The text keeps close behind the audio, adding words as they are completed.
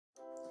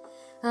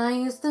I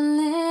used to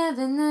live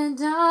in the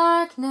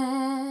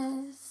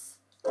darkness,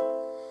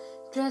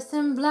 dressed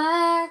in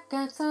black,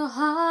 got so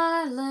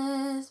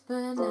heartless.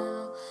 But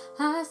now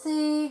I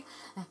see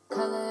that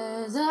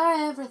colors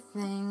are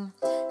everything.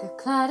 Got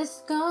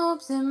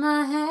kaleidoscopes in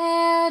my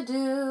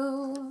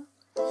hairdo,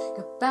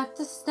 got back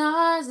the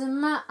stars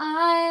in my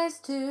eyes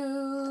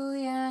too.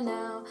 Yeah,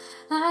 now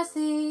I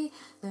see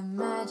the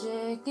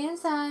magic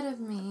inside of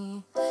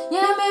me.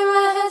 Yeah, maybe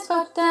my head's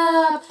fucked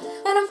up,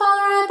 and I'm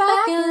falling right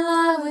back in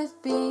love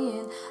with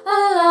being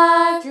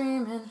alive,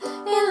 dreaming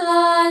in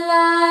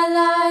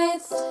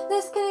lights.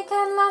 This kitty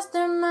cat lost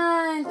her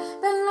mind,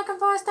 been looking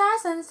for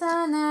stars and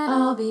sign that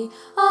I'll be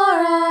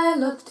alright.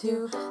 Look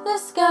to the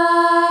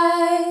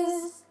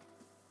skies,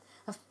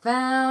 I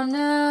found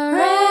a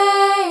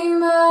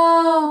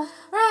rainbow,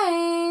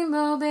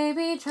 rainbow,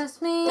 baby,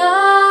 trust me,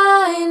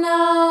 I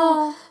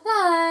know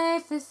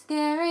life is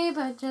scary,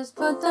 but just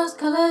put those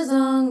colors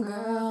on,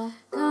 girl.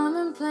 Come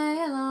and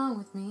play along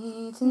with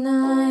me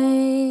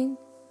tonight.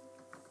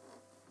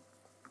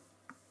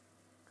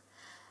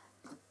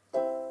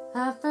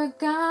 I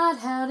forgot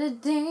how to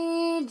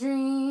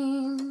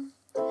daydream,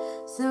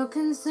 so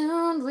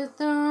consumed with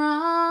the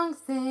wrong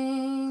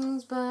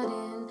things. But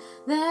in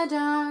the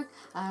dark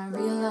I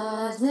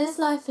realize this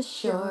life is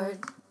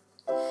short,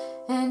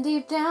 and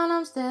deep down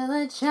I'm still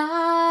a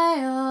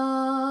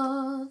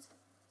child.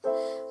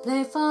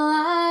 Playful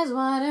eyes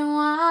wide and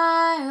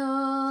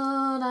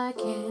wild, I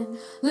can't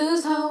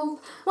lose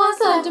hope. What's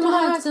left in my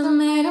heart's still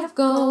made of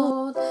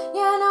gold.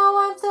 Yeah, I know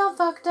I'm still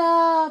fucked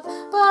up,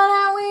 but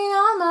are we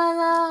all, my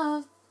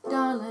love?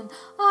 Darling,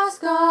 our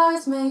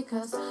scars make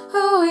us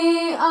who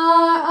we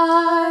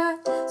are.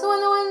 So when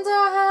the winds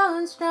are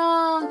howling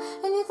strong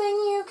and you think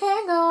you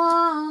can't go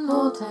on,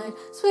 hold tight,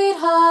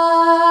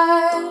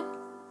 sweetheart.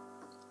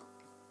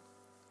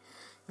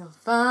 You'll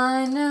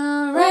find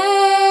a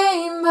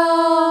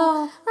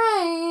rainbow,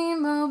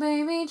 rainbow,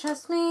 baby,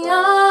 trust me,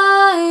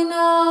 I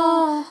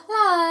know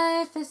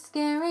life is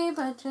scary,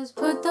 but just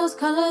put those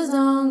colors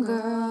on,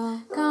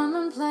 girl. Come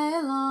and play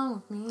along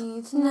with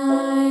me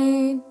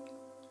tonight.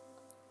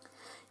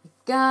 You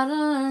gotta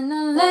learn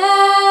to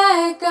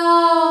let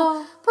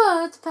go,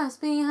 put the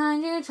past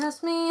behind you,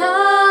 trust me,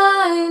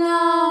 I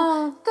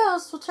know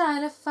ghosts will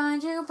try to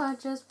find you, but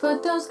just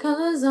put those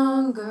colors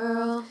on,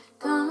 girl.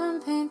 Come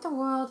and paint the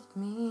world with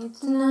me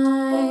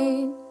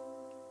tonight.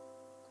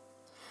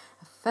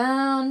 I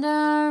found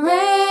a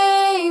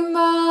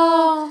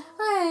rainbow,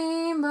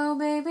 rainbow,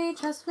 baby,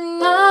 trust me,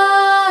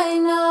 I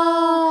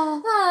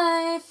know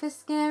life is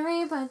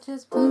scary, but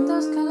just put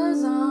those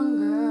colors on,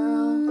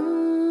 girl.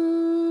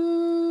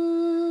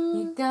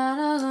 You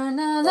gotta learn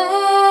to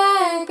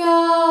let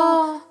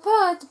go,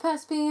 put the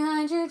past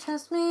behind you,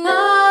 trust me,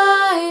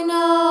 I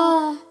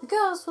know the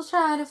ghosts will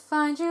try to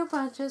find you,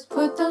 but just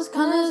put those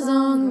colors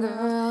on,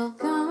 girl.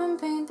 Come and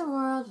paint the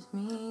world with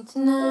me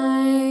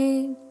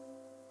tonight.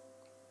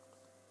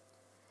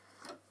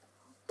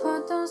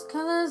 Put those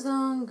colors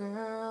on,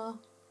 girl.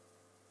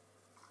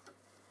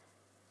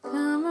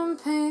 Come and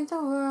paint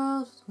the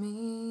world with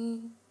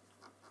me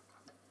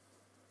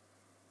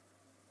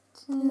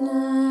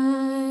tonight.